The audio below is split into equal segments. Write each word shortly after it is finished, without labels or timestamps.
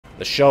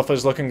The shelf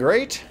is looking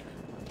great.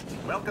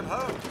 Welcome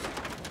home.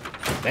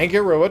 Thank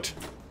you, Ruit.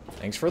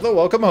 Thanks for the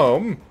welcome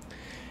home.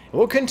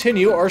 We'll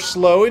continue our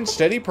slow and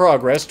steady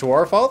progress to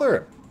our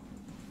father.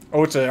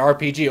 Oh, it's an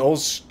RPG, old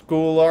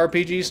school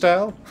RPG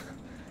style?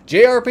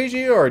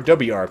 JRPG or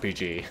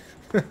WRPG?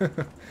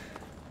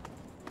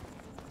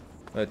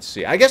 Let's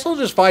see. I guess I'll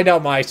just find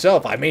out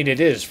myself. I mean,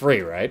 it is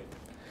free, right?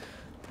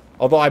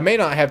 Although I may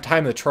not have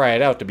time to try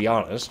it out, to be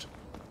honest.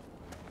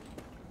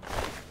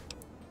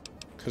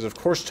 Because, of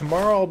course,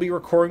 tomorrow I'll be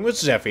recording with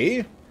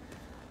Zeffy.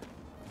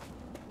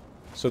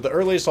 So the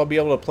earliest I'll be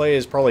able to play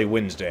is probably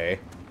Wednesday.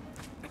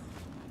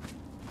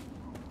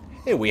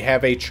 Hey, we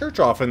have a church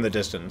off in the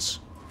distance.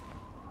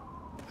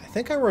 I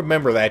think I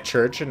remember that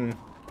church, and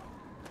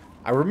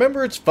I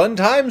remember it's fun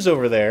times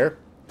over there.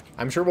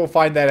 I'm sure we'll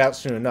find that out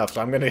soon enough,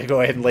 so I'm going to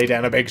go ahead and lay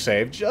down a big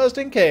save, just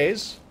in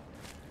case.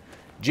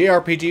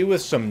 JRPG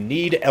with some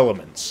need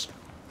elements.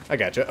 I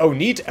gotcha. Oh,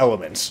 neat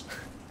elements.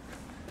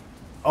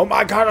 Oh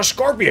my god, a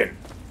scorpion!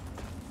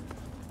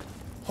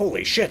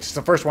 Holy shit, it's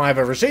the first one I've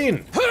ever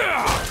seen!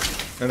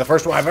 And the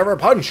first one I've ever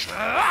punched!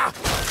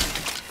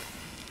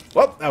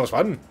 Well, that was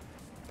fun.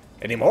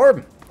 Any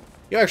more?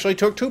 You actually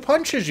took 2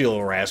 punches, you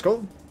little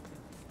rascal.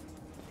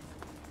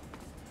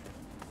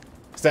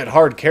 It's that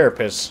hard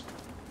carapace.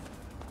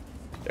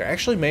 There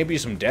actually may be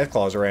some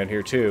deathclaws around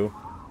here, too.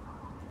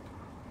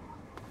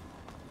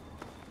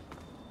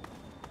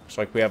 Looks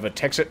like we have a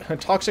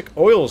toxic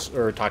oil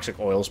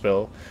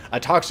spill. A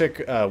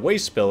toxic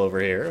waste spill over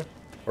here.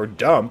 Or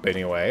dump,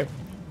 anyway.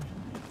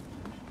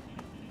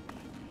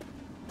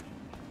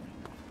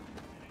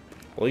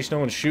 At least no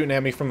one's shooting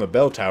at me from the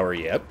bell tower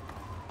yet.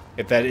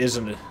 If that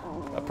isn't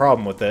a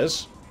problem with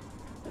this.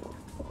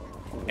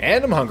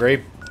 And I'm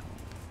hungry.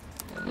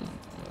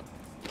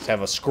 Let's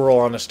have a squirrel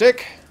on a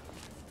stick.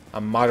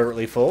 I'm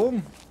moderately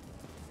full.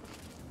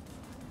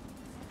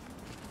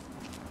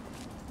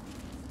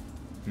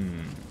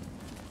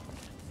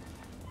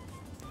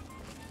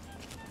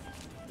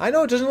 I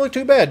know it doesn't look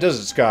too bad, does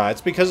it, Scott? It's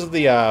because of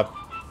the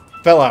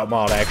Fallout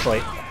mod,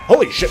 actually.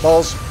 Holy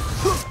shitballs!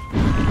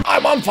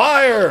 I'm on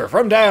fire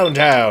from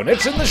downtown.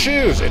 It's in the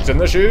shoes. It's in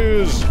the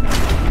shoes.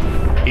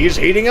 He's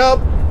heating up.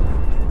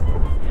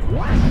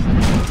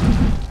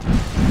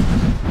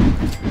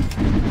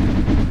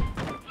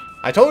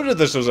 I told you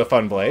this was a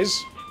fun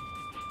place.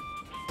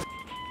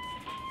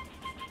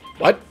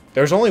 What?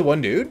 There's only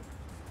one dude?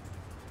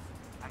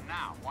 And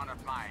now, one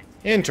of my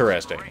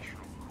Interesting.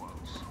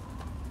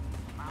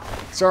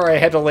 Sorry I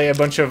had to lay a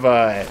bunch of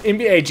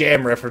NBA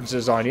Jam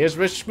references on you,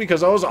 just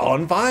because I was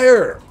on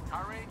fire.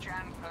 courage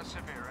and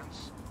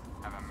perseverance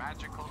have a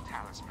magical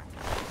talisman.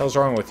 What the hell's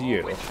wrong with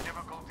you? Which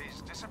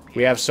difficulties disappear.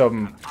 We have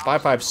some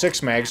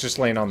 5.56 mags just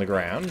laying on the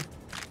ground.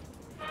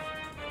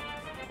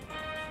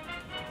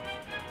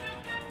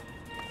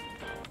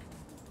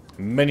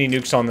 Mini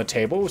nukes on the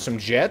table with some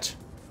jet.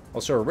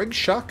 Also a rigged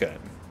shotgun.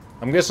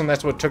 I'm guessing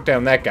that's what took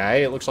down that guy.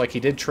 It looks like he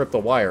did trip the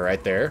wire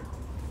right there.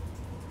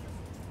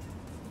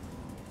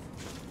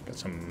 Got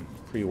some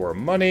pre-war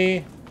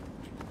money.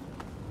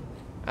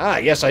 Ah,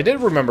 yes, I did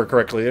remember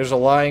correctly. There's a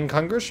lying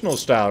congressional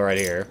style right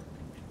here.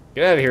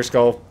 Get out of here,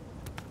 Skull.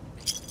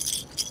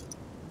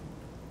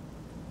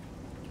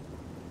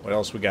 What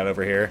else we got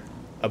over here?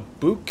 A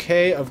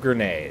bouquet of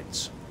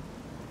grenades.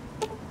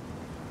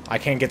 I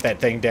can't get that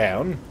thing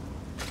down.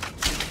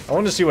 I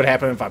want to see what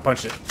happened if I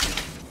punched it.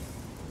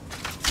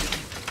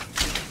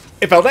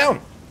 It fell down!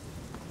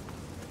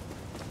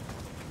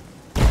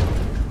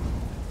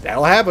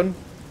 That'll happen.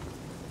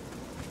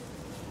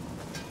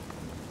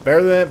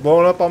 Better than it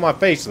blowing up on my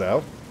face,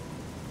 though.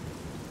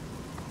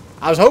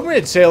 I was hoping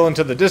it'd sail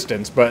into the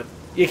distance, but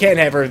you can't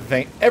have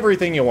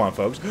everything you want,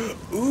 folks.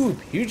 Ooh,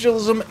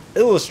 Pugilism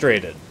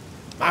Illustrated.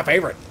 My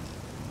favorite.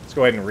 Let's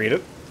go ahead and read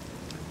it.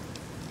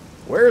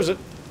 Where is it?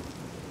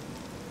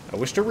 I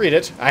wish to read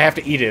it. I have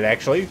to eat it,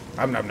 actually.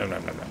 Nom, nom, nom,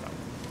 nom, nom, nom.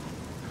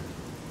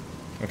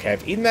 Okay,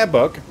 I've eaten that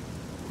book.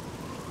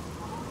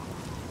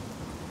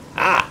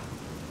 Ah!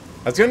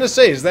 I was going to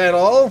say, is that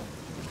all?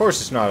 Of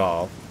course it's not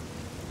all.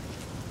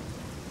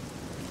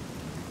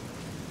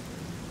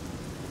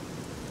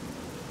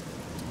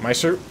 My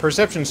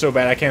perception's so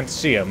bad I can't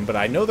see them, but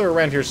I know they're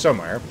around here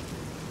somewhere.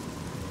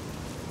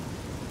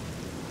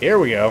 Here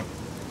we go.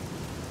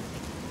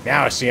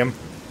 Now I see them.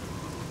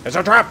 It's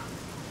a trap!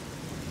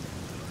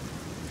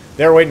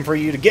 They're waiting for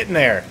you to get in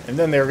there, and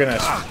then they're gonna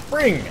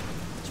spring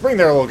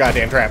their little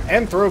goddamn trap,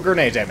 and throw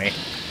grenades at me.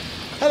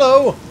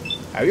 Hello!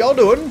 How y'all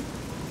doing?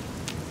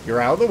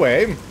 You're out of the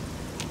way.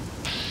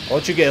 I'll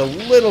let you get a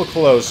little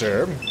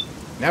closer.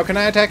 Now can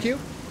I attack you?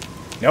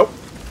 Nope.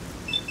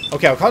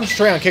 Okay, I'll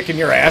concentrate on kicking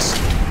your ass.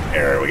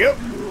 There we go.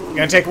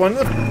 Gonna take one in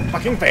the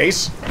fucking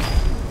face.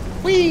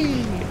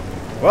 Whee!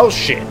 Well,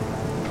 shit.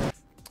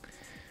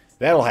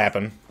 That'll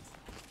happen.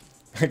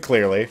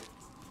 Clearly.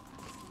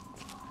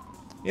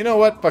 You know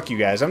what? Fuck you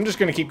guys. I'm just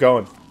gonna keep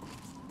going.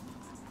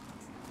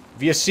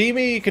 If you see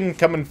me, you can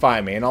come and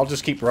find me, and I'll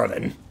just keep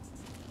running.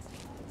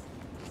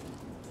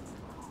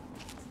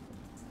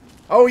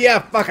 Oh yeah,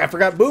 fuck, I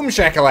forgot Boom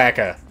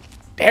Shakalaka.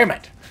 Damn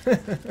it.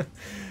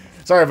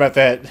 It's Sorry about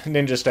that,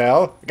 ninja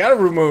style. Gotta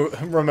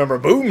remember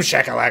boom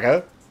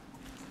shakalaka.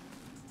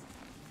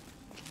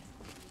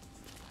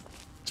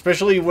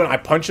 Especially when I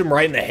punch him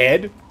right in the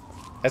head.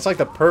 That's like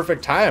the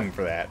perfect time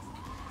for that.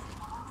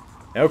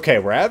 Okay,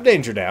 we're out of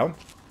danger now.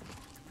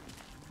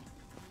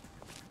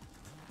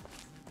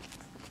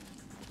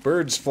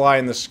 Birds fly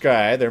in the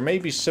sky. There may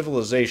be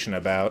civilization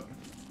about.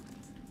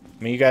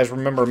 I mean, you guys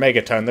remember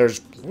Megaton. There's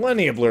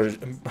plenty of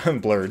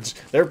blurs.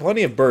 There are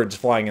plenty of birds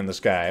flying in the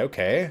sky.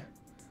 Okay.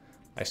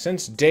 I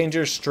sense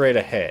danger straight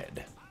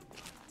ahead.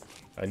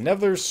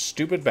 Another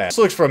stupid bat. This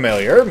looks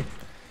familiar.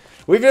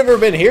 We've never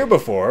been here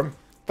before.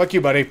 Fuck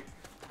you, buddy.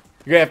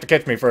 You're gonna have to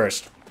catch me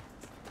first.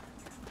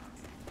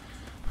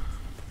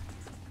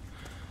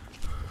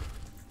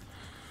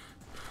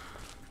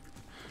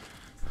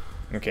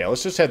 Okay,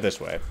 let's just head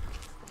this way.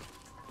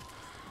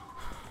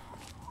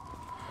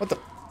 What the...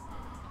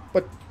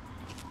 What?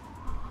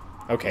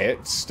 Okay,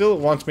 it still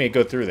wants me to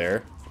go through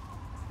there.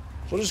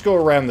 We'll just go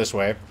around this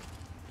way.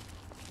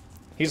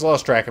 He's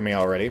lost track of me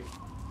already.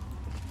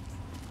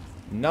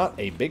 Not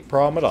a big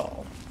problem at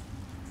all.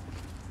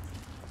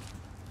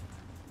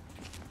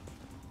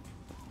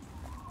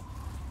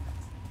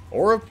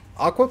 Or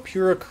Aqua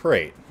Pura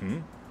crate.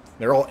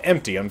 They're all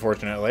empty,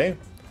 unfortunately.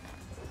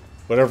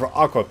 Whatever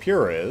Aqua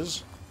Pura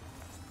is.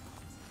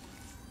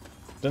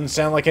 Doesn't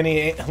sound like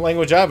any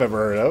language I've ever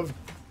heard of.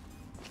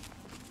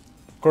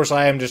 Of course,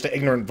 I am just an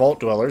ignorant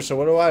vault dweller, so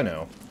what do I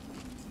know?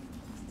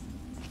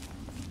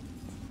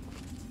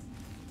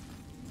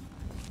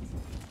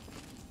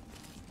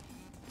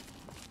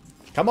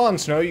 Come on,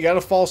 Snow, you gotta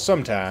fall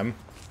sometime.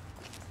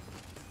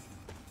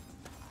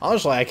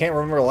 Honestly, I can't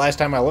remember the last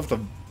time I left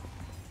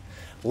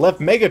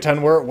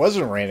Megaton where it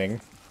wasn't raining.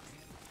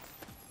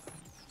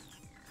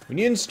 When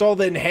you install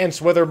the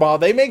enhanced weather ball,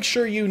 they make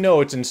sure you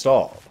know it's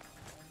installed.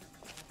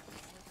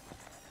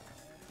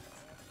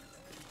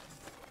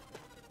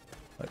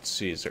 Let's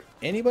see, is there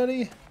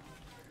anybody?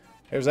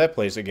 There's that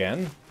place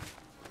again.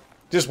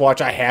 Just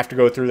watch, I have to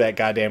go through that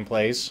goddamn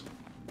place.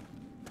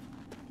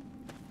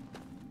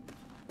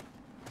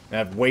 And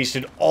I've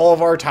wasted all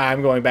of our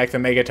time going back to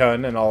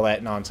Megaton and all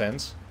that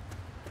nonsense.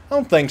 I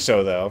don't think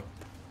so, though.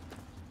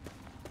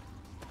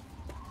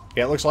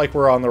 Yeah, it looks like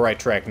we're on the right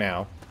track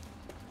now.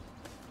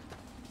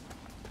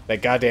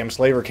 That goddamn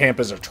slaver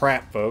camp is a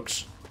trap,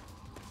 folks.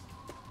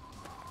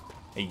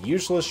 A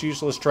useless,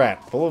 useless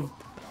trap. Full of,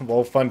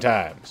 well, fun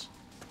times.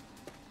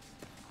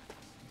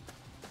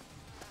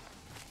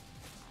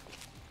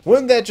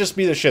 Wouldn't that just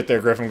be the shit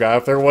there, Griffin Guy,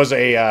 if there was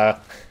a,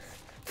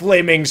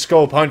 flaming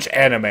SkullPunch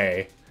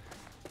anime?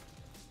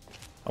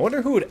 I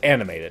wonder who would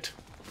animate it.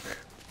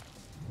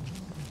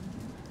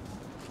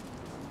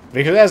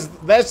 Because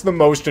that's the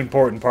most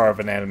important part of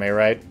an anime,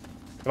 right?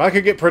 If I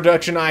could get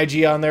production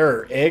IG on there,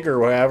 or IG,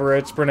 or however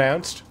it's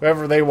pronounced,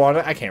 whoever they want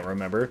it, I can't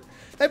remember.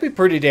 That'd be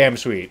pretty damn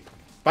sweet.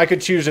 If I could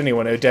choose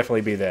anyone, it would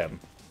definitely be them.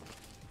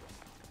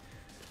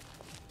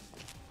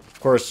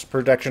 Of course,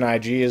 production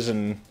IG is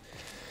in...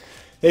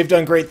 They've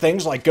done great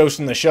things like Ghost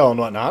in the Shell and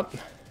whatnot.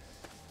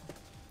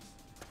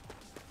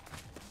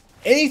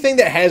 Anything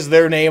that has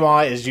their name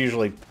on it is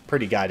usually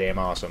pretty goddamn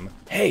awesome.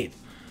 Hey,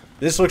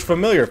 this looks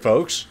familiar,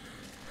 folks.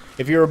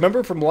 If you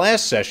remember from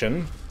last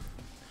session...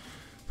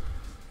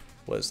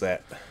 What is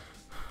that?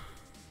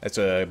 That's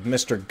a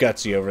Mr.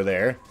 Gutsy over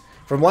there.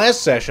 From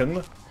last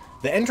session,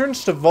 the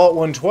entrance to Vault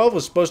 112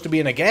 was supposed to be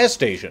in a gas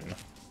station.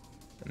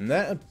 And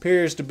that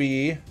appears to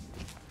be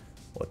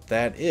what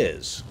that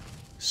is.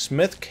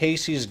 Smith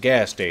Casey's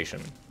gas station.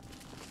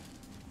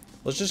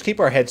 Let's just keep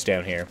our heads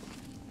down here.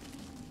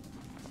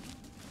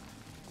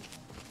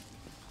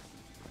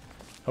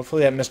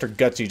 Hopefully that Mr.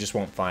 Gutsy just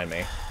won't find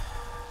me.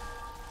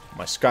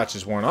 My scotch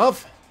is worn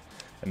off.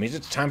 That means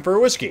it's time for a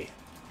whiskey.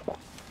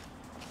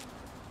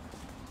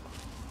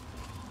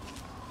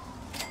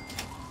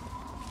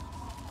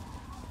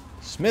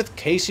 Smith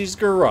Casey's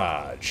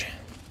garage.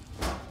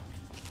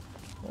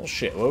 Oh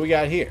shit, what do we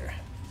got here?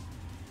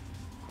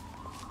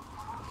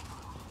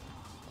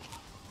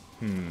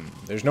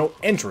 There's no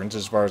entrance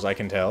as far as I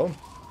can tell.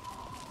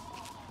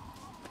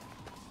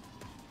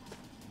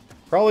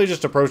 Probably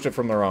just approached it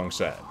from the wrong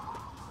side.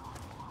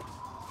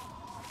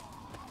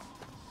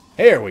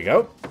 Here we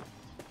go.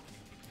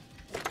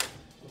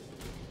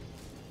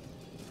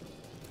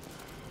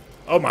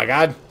 Oh my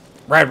god.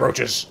 Rad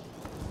roaches.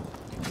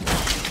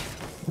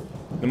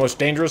 The most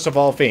dangerous of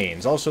all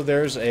fiends. Also,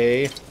 there's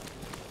a...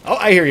 Oh,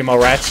 I hear you, mole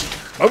rats.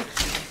 Oh.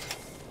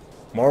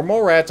 More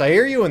mole rats. I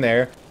hear you in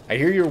there. I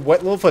hear your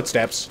wet little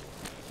footsteps.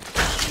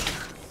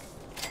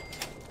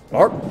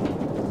 Or...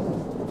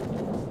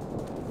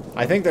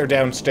 I think they're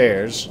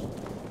downstairs.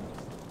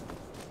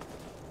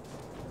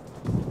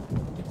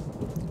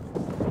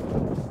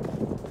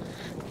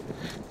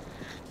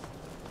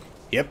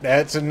 Yep,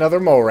 that's another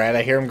mole rat.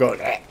 I hear him going...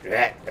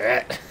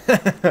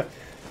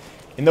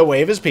 in the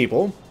way of his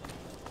people.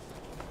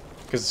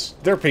 Because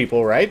they're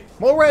people, right?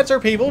 Mole rats are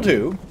people,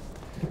 too.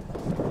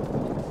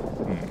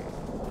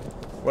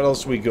 What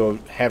else do we go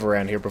have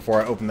around here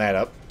before I open that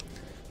up?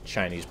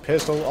 Chinese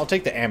pistol. I'll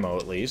take the ammo,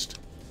 at least.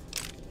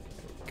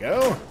 There we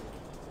go.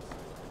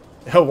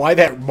 Why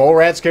that mole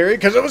rat scary?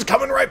 Because it was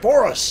coming right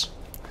for us.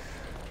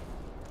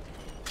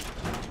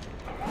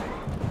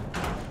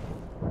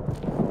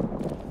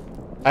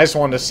 I just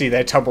wanted to see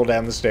that tumble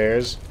down the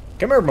stairs.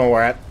 Come here, mole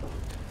rat.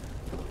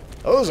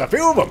 Oh, there's a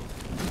few of them.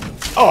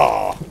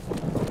 Oh.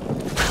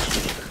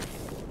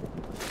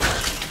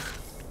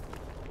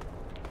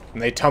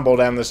 And they tumble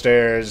down the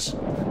stairs.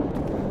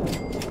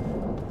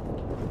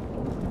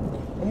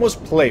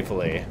 Almost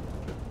playfully.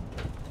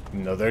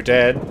 No, they're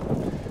dead.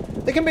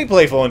 They can be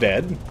playful and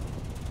dead.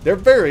 They're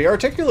very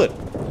articulate.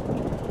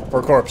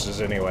 For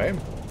corpses, anyway.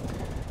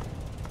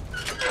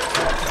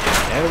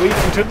 And we've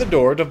entered the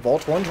door to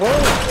Vault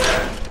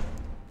 112.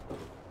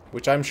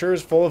 Which I'm sure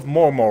is full of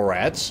more mole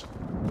rats.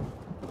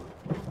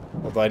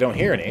 Although I don't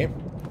hear any.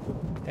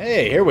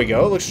 Hey, here we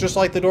go. Looks just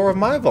like the door of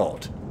my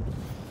vault.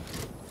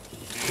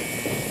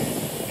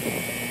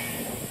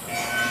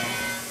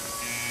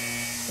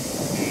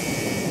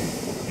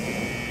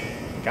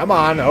 Come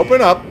on,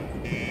 open up.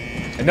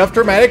 Enough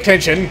dramatic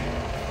tension.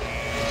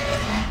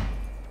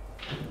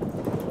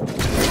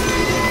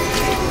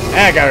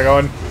 I got her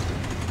going.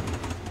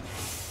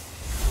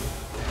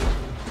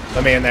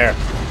 Let me in there.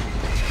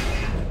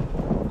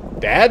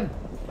 Dad?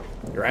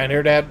 You around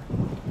here, Dad?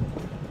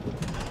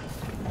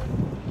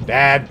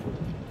 Dad?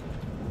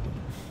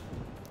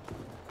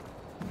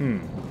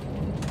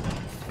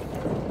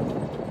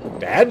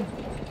 Dad?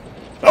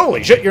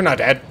 Holy shit, you're not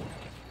Dad.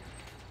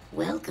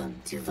 Welcome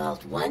to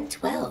Vault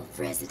 112,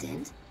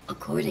 resident.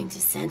 According to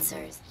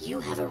sensors, you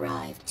have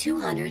arrived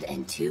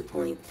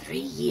 202.3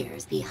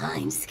 years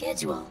behind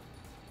schedule.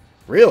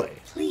 Really?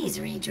 Please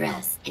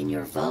redress in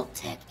your Vault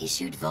Tech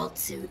issued vault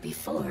suit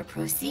before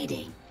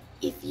proceeding.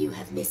 If you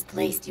have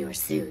misplaced your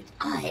suit,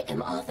 I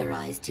am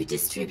authorized to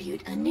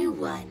distribute a new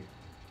one.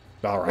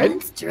 Alright.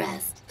 Once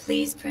dressed,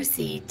 please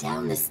proceed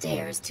down the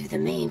stairs to the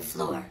main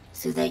floor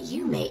so that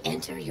you may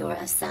enter your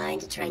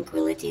assigned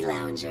Tranquility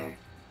Lounger.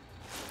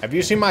 Have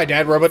you seen my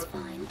dad robot?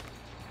 Fine.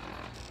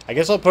 I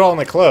guess I'll put on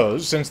the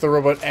clothes since the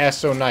robot asked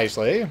so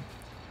nicely.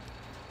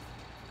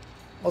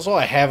 Also,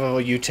 I have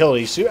a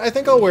utility suit. I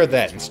think I'll wear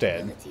that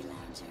instead. Tranquility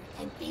Lounger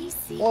and be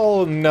seated.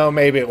 Well, no,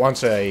 maybe it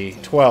wants a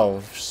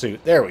 12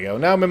 suit. There we go.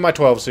 Now I'm in my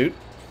 12 suit.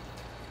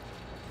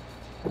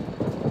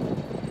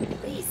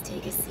 Please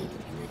take a seat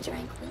in the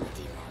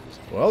Tranquility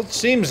Lounger. Well, it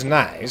seems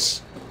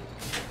nice.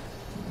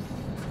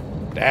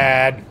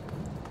 Dad,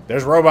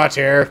 there's robots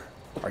here.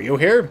 Are you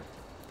here?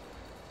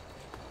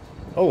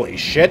 Holy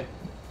shit.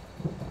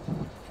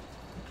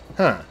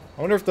 Huh.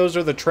 I wonder if those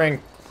are the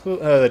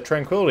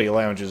Tranquility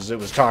Lounges it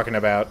was talking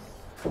about.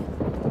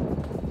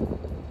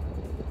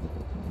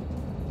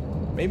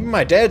 Maybe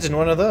my dad's in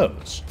one of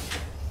those.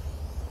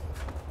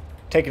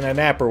 Taking a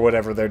nap or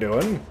whatever they're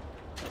doing.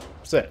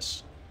 What's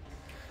this?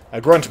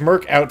 A grunt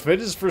merc outfit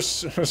is for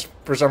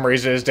some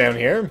reason is down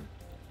here.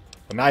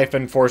 A knife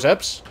and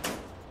forceps.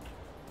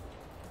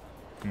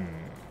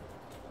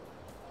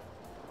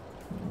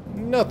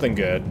 Nothing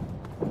good.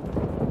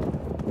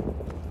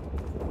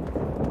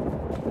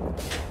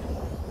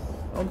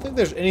 I don't think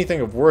there's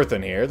anything of worth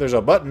in here. There's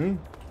a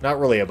button. Not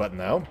really a button,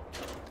 though.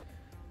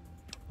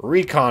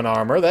 Recon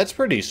armor. That's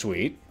pretty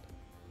sweet.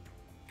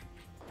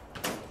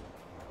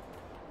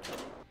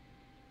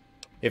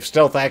 If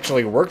stealth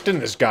actually worked in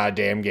this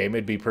goddamn game,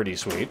 it'd be pretty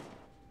sweet.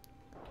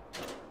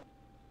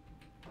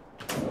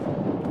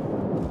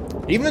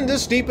 Even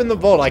this deep in the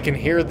vault, I can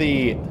hear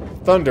the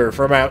thunder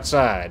from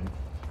outside.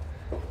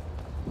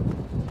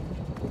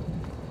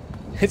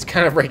 It's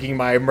kind of breaking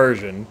my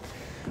immersion.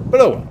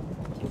 But oh well.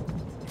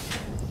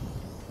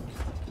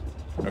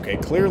 Okay,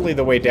 clearly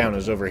the way down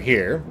is over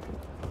here.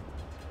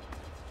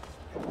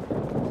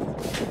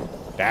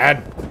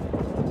 Dad?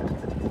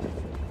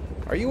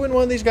 Are you in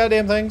one of these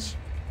goddamn things?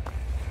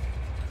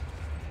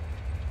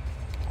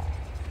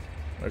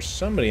 There's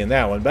somebody in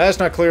that one, but that's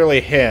not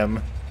clearly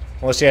him.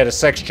 Unless he had a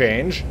sex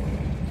change.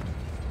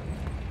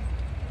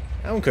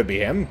 That one could be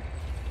him.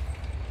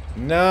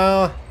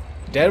 No.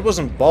 Dad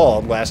wasn't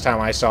bald last time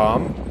I saw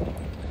him.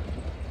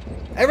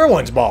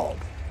 Everyone's bald.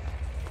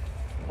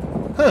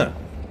 Huh.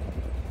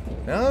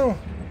 No.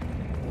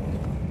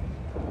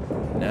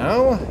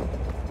 No.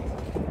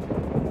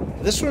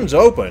 This one's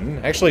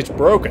open. Actually, it's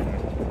broken.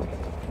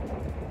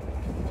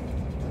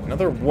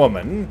 Another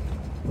woman.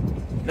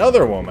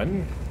 Another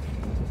woman.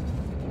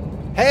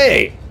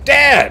 Hey!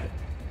 Dad!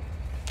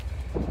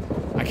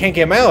 I can't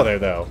get him out of there,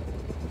 though.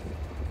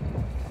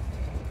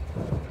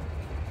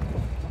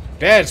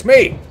 Dad, it's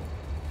me!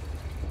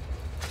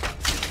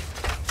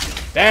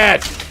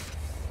 Dad!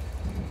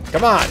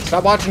 Come on,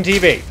 stop watching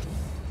TV.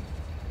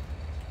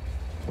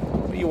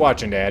 What are you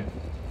watching, Dad?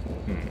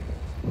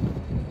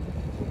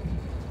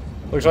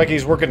 Looks like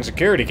he's working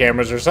security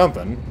cameras or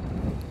something.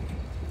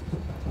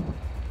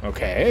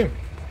 Okay.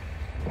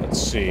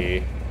 Let's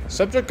see.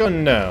 Subject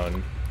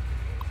unknown.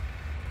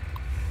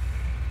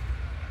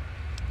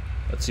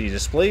 Let's see.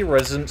 Display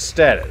resident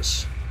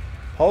status.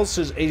 Pulse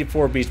is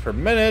 84 beats per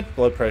minute.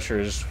 Blood pressure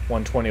is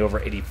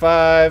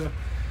 120/85.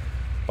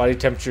 Body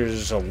temperature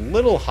is a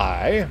little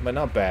high, but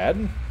not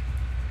bad.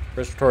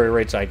 Respiratory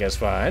rate's, I guess,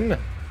 fine.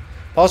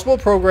 Possible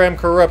program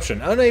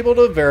corruption. Unable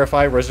to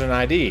verify resident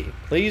ID.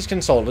 Please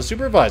consult a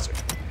supervisor.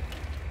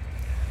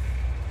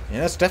 Yeah,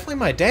 that's definitely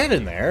my dad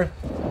in there.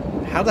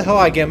 How the hell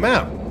I get him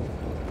out?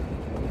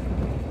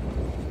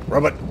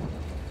 Robot,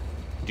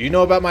 do you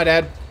know about my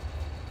dad?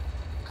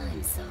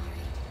 I'm sorry,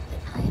 but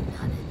I am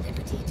not at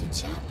liberty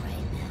to chat right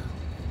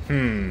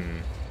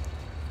now.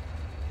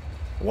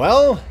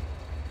 Well,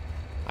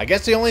 I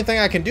guess the only thing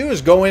I can do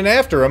is go in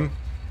after him.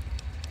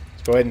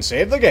 Let's go ahead and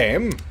save the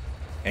game.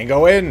 And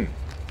go in.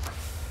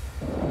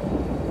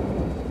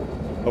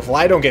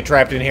 Hopefully I don't get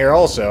trapped in here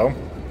also.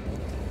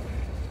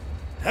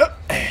 Oh,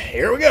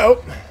 here we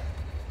go.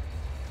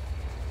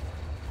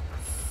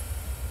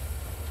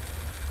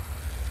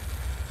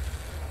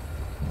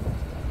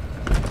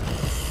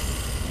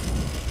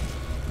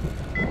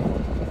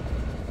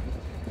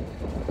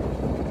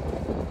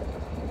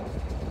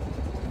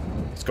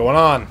 What's going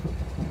on?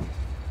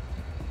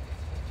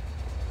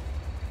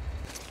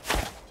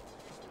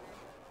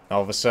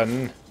 All of a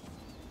sudden,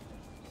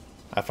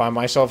 I find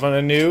myself in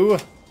a new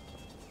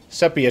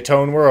sepia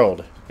tone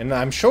world, and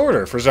I'm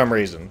shorter for some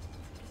reason.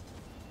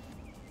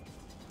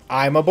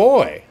 I'm a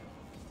boy.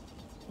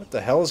 What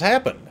the hell has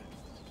happened?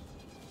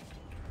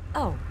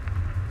 Oh,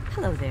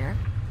 hello there.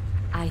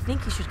 I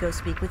think you should go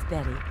speak with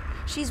Betty.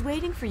 She's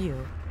waiting for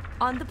you.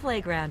 On the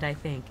playground, I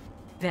think.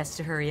 Best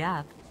to hurry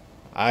up.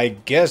 I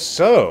guess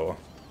so.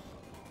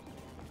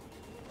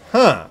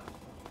 Huh.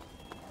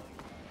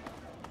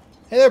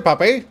 Hey there,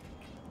 puppy.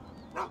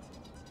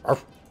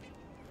 Arf.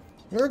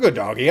 You're a good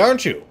doggy,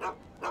 aren't you?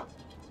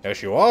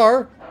 Yes, you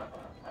are.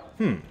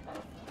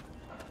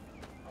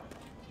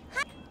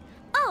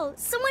 Oh,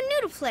 someone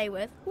new to play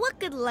with. What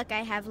good luck I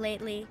have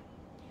lately.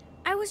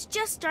 I was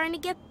just starting to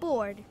get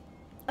bored.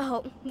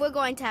 Oh, we're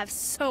going to have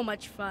so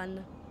much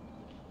fun.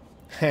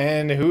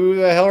 And who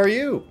the hell are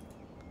you?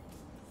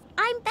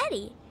 I'm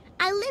Betty.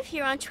 I live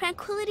here on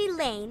Tranquility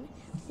Lane.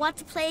 Want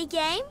to play a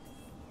game?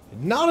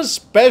 Not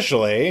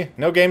especially.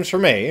 No games for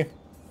me.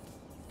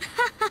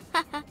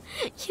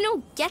 You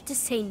don't get to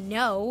say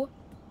no.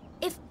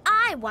 If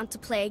I want to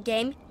play a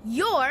game,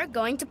 you're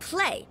going to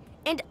play.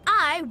 And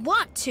I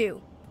want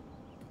to.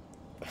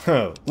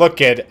 Look,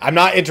 kid, I'm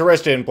not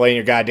interested in playing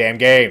your goddamn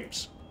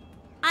games.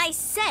 I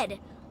said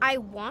I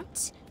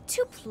want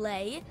to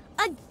play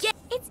a game.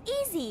 It's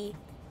easy.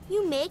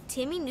 You make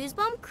Timmy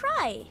Newsbaum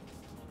cry.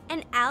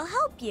 And I'll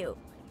help you.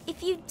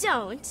 If you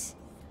don't,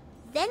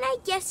 then I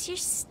guess you're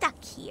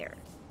stuck here.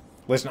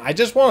 Listen, I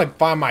just want to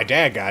find my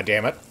dad,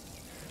 goddammit.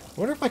 I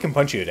wonder if I can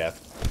punch you to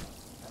death.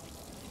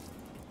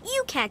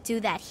 You can't do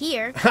that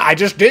here. I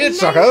just did it, And now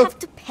sucker! you have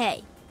to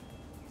pay.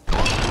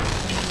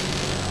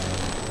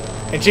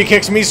 And she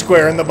kicks me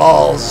square in the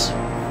balls.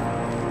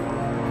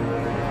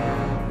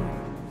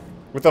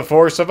 With the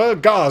force of a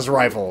gauze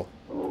rifle.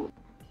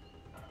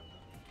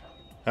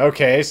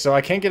 Okay, so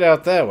I can't get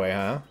out that way,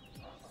 huh?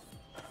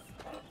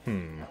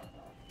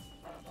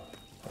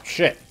 Oh,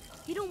 shit.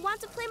 You don't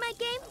want to play my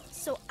game,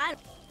 so I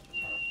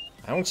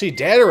don't see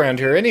Dad around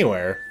here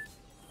anywhere.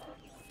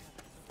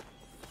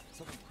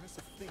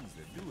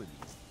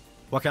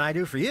 What can I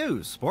do for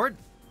you, sport?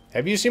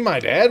 Have you seen my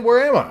dad?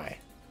 Where am I?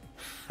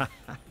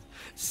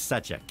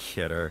 Such a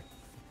kidder.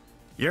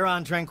 You're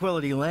on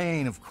Tranquility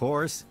Lane, of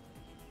course.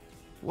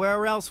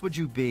 Where else would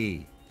you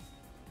be?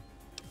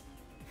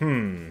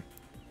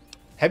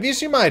 Have you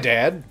seen my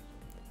dad?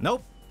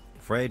 Nope,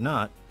 afraid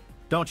not.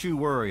 Don't you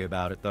worry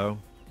about it, though.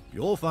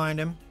 You'll find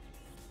him.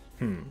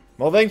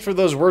 Well, thanks for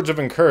those words of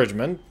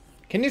encouragement.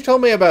 Can you tell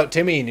me about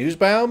Timmy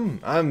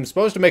Newsbaum? I'm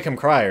supposed to make him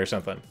cry or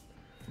something.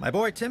 My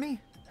boy Timmy?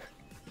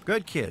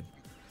 Good kid.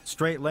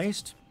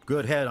 Straight-laced,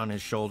 good head on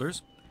his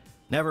shoulders.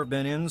 Never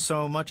been in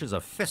so much as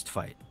a fist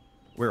fight.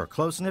 We're a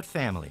close-knit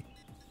family.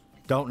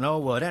 Don't know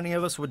what any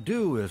of us would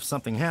do if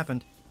something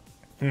happened.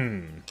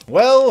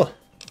 Well,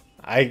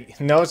 I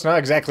know it's not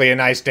exactly a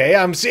nice day.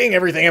 I'm seeing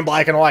everything in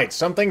black and white.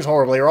 Something's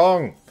horribly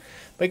wrong.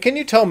 But can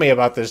you tell me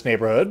about this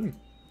neighborhood?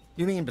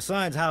 You mean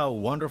besides how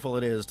wonderful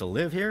it is to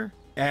live here?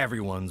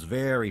 Everyone's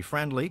very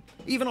friendly.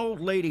 Even old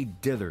lady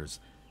Dithers,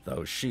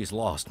 though she's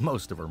lost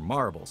most of her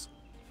marbles.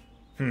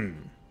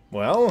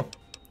 Well,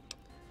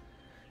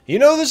 you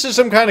know this is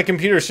some kind of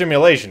computer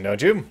simulation,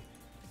 don't you?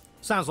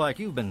 Sounds like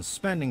you've been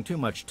spending too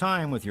much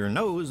time with your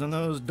nose in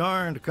those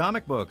darned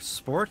comic books,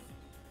 sport.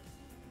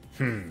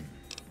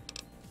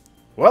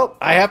 Well,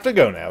 I have to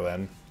go now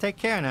then. Take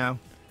care now.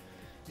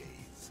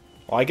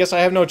 Well, I guess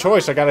I have no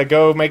choice. I gotta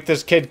go make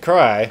this kid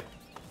cry.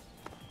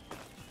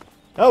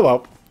 Oh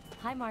well.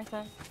 Hi,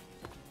 Martha.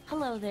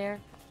 Hello there.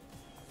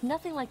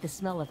 Nothing like the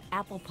smell of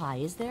apple pie,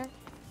 is there?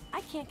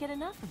 I can't get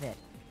enough of it.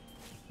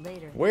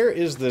 Later. Where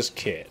is this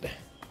kid?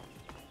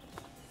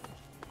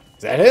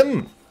 Is that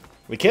him?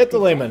 We at the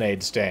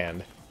lemonade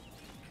stand.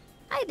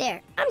 Hi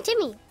there, I'm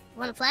Timmy.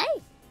 Wanna play?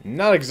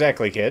 Not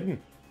exactly, kid.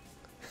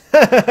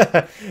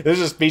 This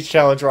is a speech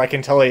challenge where I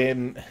can tell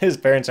him his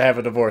parents have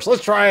a divorce.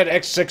 Let's try it.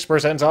 X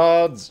 6%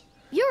 odds.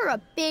 You're a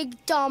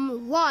big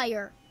dumb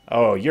liar.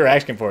 Oh, you're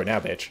asking for it now,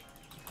 bitch.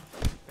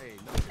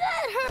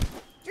 That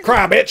hurt.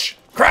 Cry, bitch!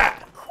 Cry!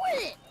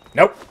 Quit it.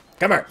 Nope.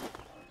 Come here.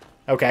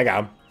 Okay, I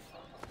got him.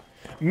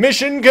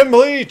 Mission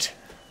complete!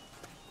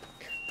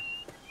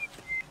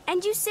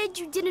 And you said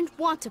you didn't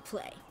want to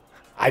play.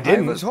 I I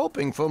didn't. was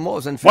hoping for more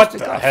than What the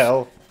fisticuffs,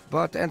 hell?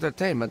 but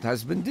entertainment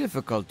has been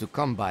difficult to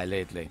come by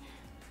lately.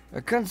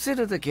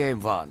 Consider the game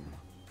won.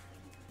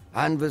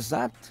 And with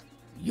that,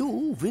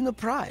 you win a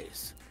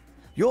prize.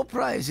 Your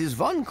prize is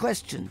one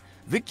question,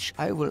 which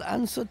I will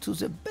answer to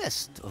the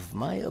best of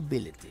my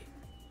ability.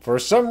 For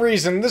some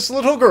reason, this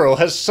little girl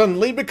has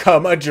suddenly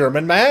become a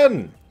German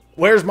man.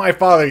 Where's my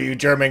father, you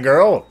German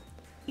girl?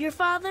 Your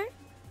father?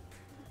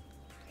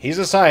 He's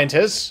a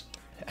scientist.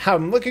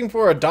 I'm looking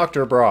for a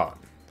Dr. Braun.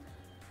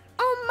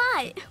 Oh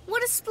my,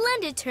 what a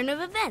splendid turn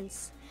of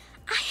events.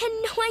 I had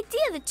no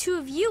idea the two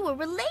of you were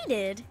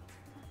related.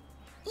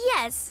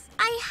 Yes,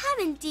 I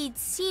have indeed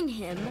seen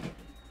him.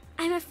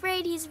 I'm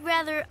afraid he's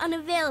rather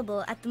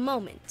unavailable at the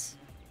moment.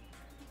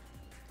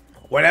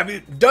 What have you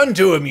done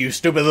to him, you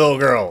stupid little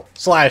girl? /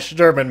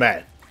 German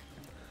man.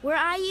 Were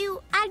I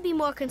you, I'd be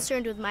more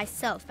concerned with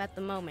myself at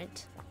the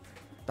moment.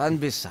 And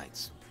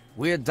besides,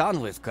 we're done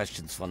with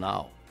questions for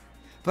now.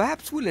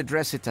 Perhaps we'll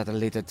address it at a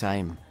later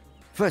time.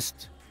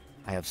 First,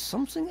 I have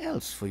something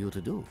else for you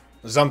to do.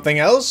 Something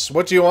else?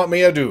 What do you want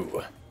me to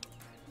do?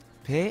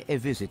 Pay a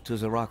visit to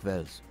the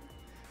Rockwells.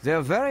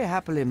 They're very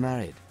happily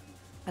married,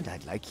 and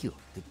I'd like you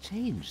to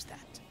change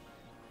that.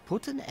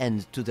 Put an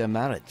end to their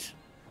marriage,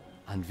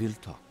 and we'll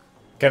talk.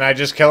 Can I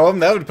just kill him?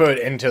 That would put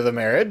an end to the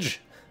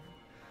marriage.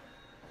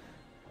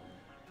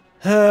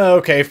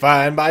 Okay,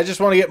 fine, but I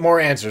just want to get more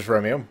answers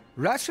from you.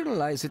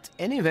 Rationalize it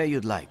any way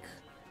you'd like.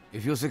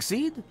 If you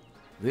succeed,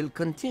 we'll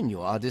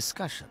continue our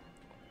discussion.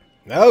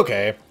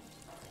 Okay.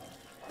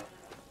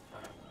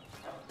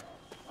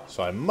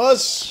 So I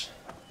must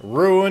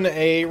ruin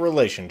a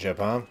relationship,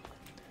 huh?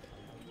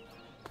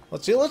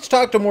 Let's see, let's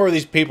talk to more of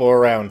these people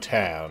around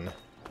town.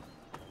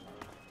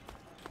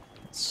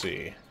 Let's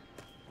see.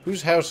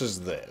 Whose house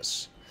is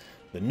this?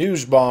 The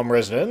Newsbaum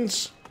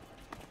residence.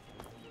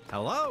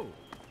 Hello.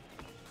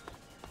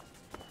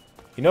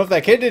 You know, if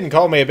that kid didn't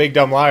call me a big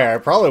dumb liar, I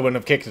probably wouldn't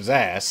have kicked his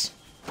ass.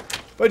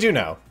 But you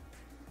know.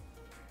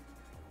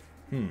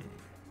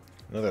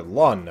 Another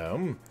lawn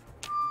gnome.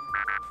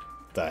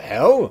 The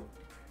hell?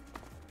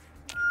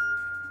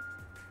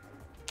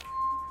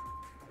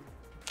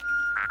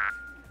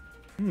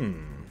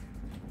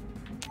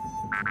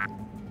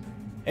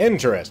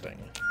 Interesting.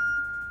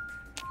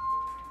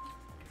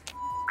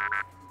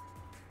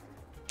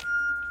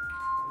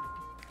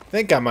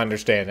 Think I'm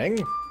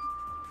understanding.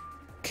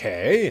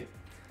 Okay.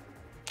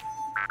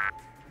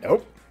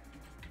 Nope.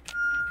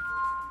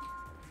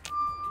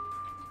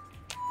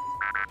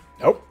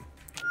 Nope.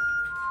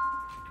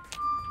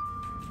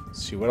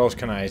 Let's see, what else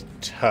can I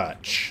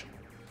touch?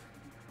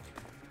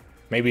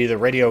 Maybe the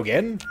radio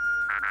again?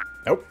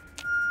 Nope.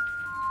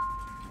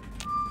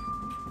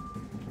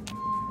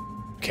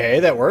 Okay,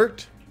 that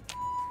worked.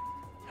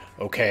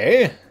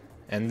 Okay.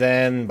 And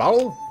then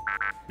bottle?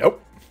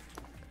 Nope.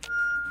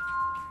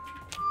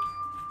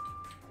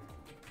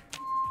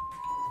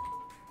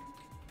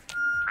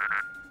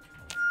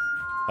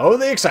 Oh,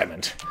 the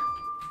excitement.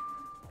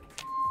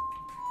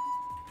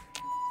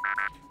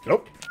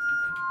 Nope.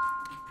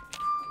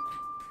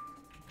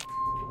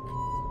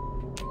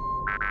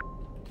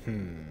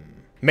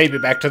 Maybe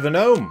back to the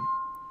gnome.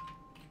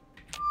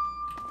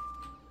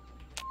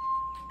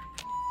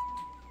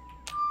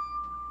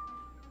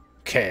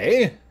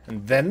 Okay,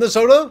 and then the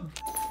soda?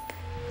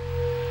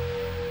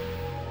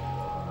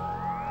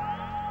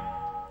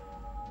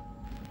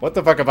 What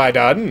the fuck have I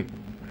done?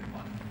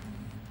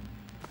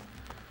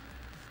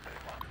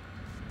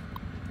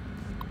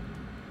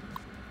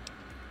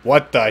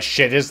 What the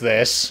shit is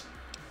this?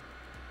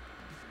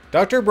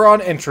 Dr. Braun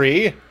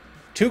entry,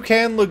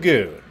 Toucan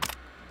Lagoon.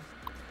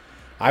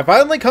 I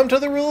finally come to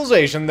the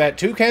realization that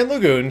Toucan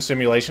Lagoon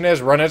simulation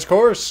has run its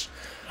course.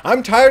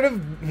 I'm tired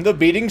of the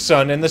beating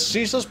sun and the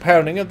ceaseless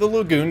pounding of the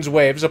lagoon's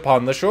waves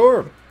upon the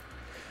shore.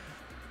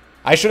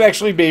 I should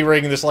actually be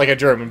reading this like a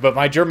German, but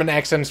my German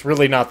accent's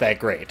really not that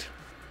great.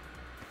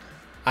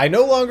 I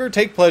no longer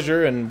take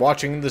pleasure in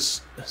watching the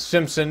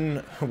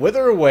Simpson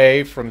wither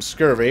away from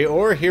scurvy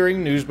or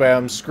hearing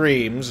Newsbaum's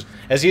screams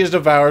as he is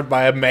devoured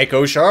by a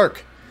mako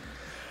shark.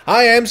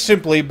 I am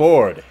simply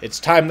bored. It's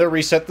time to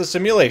reset the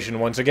simulation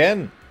once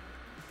again.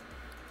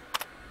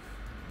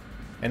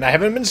 And I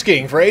haven't been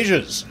skiing for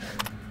ages.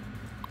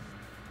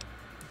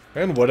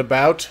 And what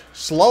about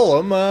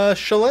Slalom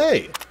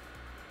Chalet?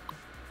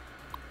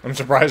 I'm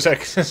surprised I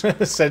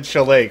said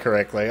chalet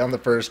correctly on the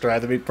first try,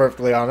 to be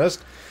perfectly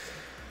honest.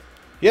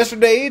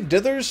 Yesterday,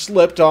 Dithers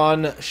slipped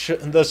on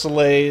the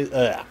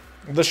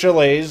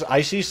chalet's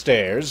icy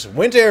stairs,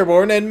 went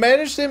airborne, and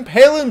managed to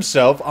impale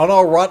himself on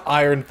a wrought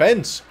iron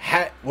fence.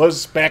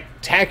 Was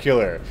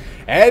spectacular,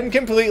 and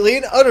completely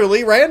and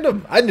utterly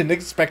random. I didn't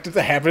expect it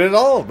to happen at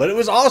all, but it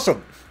was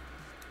awesome.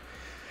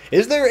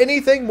 Is there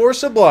anything more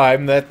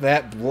sublime than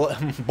that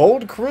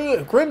bold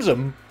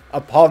crimson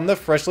upon the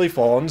freshly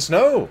fallen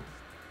snow?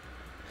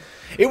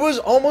 It was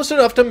almost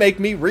enough to make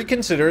me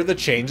reconsider the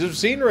change of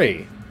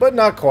scenery, but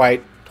not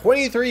quite.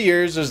 23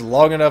 years is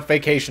long enough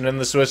vacation in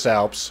the Swiss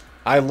Alps.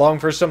 I long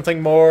for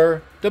something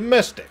more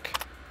domestic.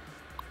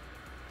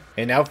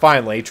 And now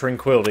finally,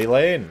 Tranquility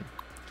Lane.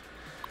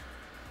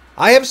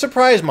 I have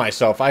surprised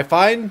myself. I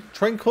find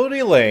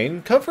Tranquility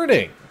Lane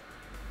comforting.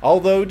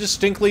 Although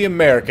distinctly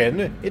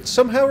American, it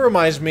somehow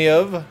reminds me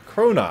of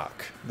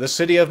Kronach, the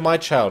city of my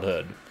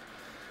childhood.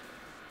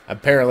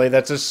 Apparently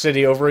that's a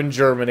city over in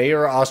Germany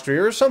or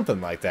Austria or something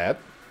like that.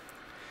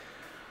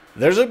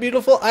 There's a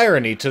beautiful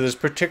irony to this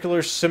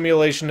particular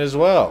simulation as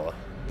well.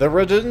 The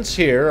residents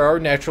here are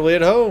naturally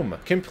at home,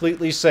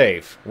 completely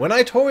safe, when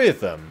I toy with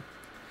them.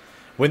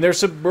 When their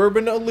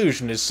suburban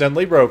illusion is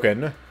suddenly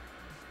broken,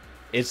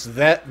 it's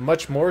that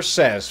much more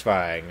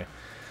satisfying.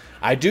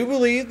 I do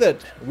believe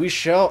that we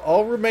shall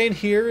all remain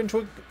here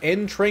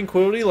in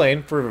Tranquility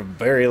Lane for a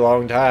very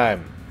long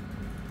time.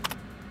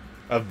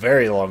 A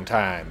very long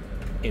time,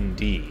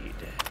 indeed.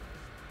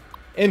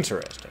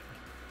 Interesting.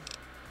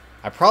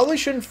 I probably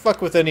shouldn't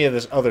fuck with any of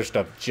this other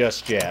stuff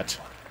just yet.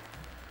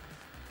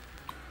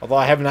 Although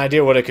I have an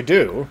idea what it could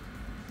do.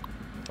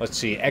 Let's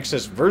see,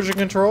 access version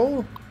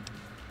control.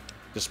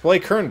 Display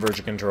current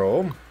version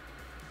control.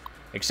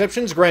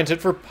 Exceptions granted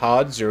for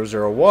pod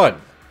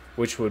 001,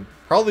 which would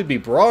probably be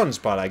bronze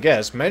pod, I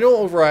guess. Manual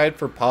override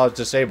for pods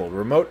disabled.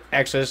 Remote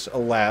access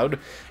allowed.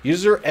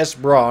 User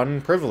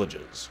SBRON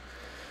privileges.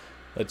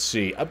 Let's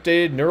see.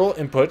 Updated neural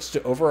inputs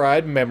to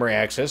override memory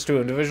access to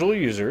individual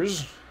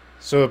users.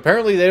 So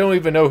apparently they don't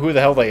even know who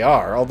the hell they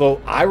are, although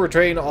I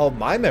retain all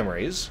my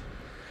memories.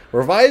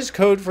 Revised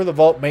code for the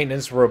vault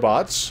maintenance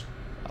robots.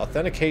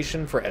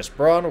 Authentication for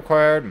SBRON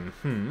required.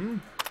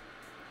 And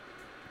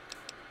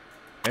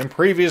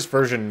previous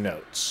version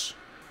notes.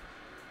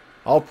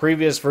 All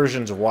previous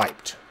versions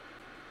wiped.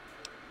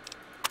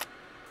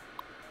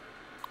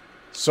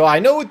 So I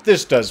know what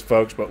this does,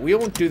 folks, but we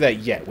won't do that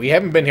yet. We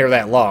haven't been here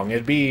that long.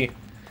 It'd be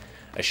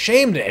a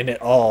shame to end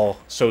it all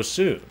so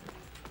soon.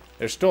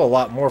 There's still a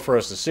lot more for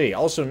us to see.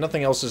 Also,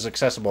 nothing else is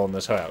accessible in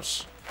this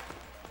house.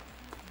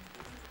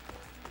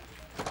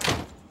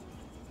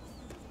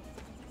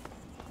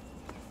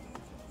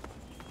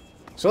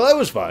 So that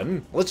was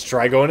fun. Let's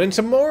try going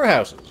into more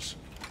houses.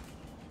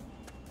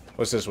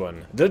 What's this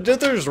one? The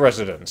Dither's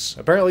residence.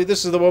 Apparently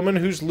this is the woman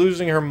who's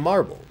losing her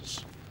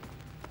marbles.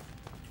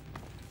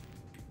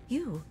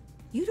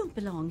 You don't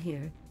belong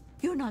here.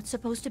 You're not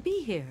supposed to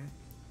be here.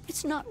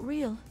 It's not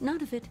real,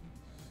 none of it.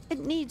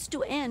 It needs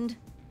to end.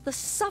 The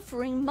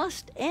suffering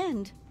must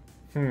end.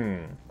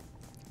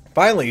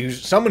 Finally,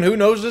 someone who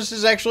knows this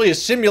is actually a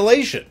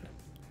simulation.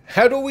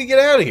 How do we get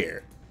out of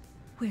here?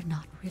 We're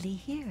not really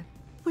here.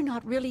 We're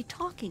not really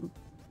talking.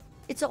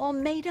 It's all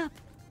made up.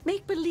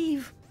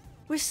 Make-believe.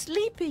 We're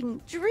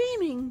sleeping,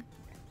 dreaming.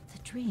 The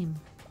dream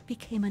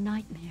became a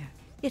nightmare.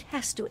 It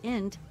has to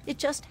end. It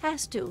just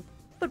has to.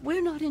 But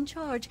we're not in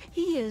charge.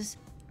 He is.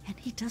 And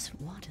he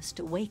doesn't want us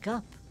to wake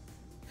up.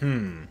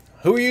 Who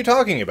are you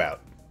talking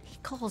about? He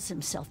calls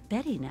himself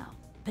Betty now,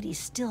 but he's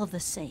still the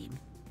same.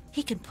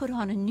 He can put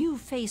on a new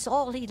face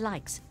all he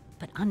likes,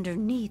 but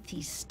underneath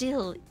he's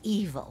still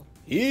evil.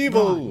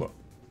 Evil! Gone.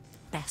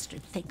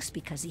 Bastard thinks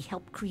because he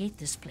helped create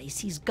this place,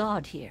 he's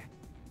God here.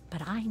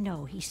 But I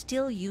know he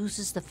still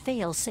uses the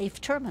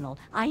fail-safe terminal.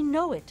 I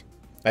know it.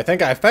 I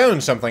think I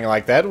found something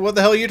like that. What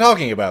the hell are you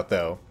talking about,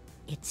 though?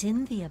 It's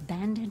in the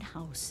abandoned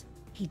house.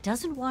 He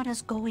doesn't want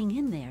us going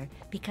in there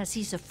because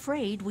he's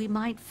afraid we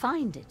might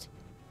find it.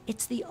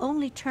 It's the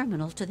only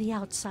terminal to the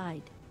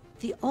outside.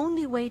 The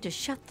only way to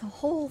shut the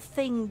whole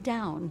thing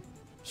down.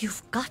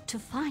 You've got to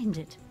find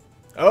it.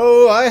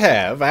 Oh, I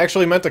have. I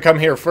actually meant to come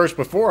here first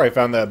before I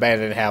found the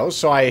abandoned house,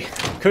 so I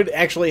could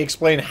actually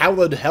explain how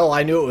the hell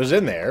I knew it was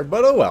in there,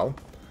 but oh well.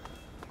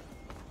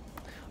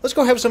 Let's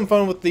go have some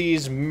fun with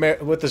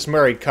this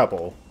married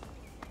couple.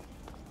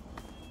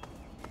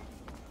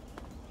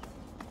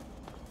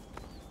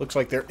 Looks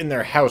like they're in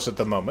their house at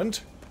the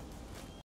moment.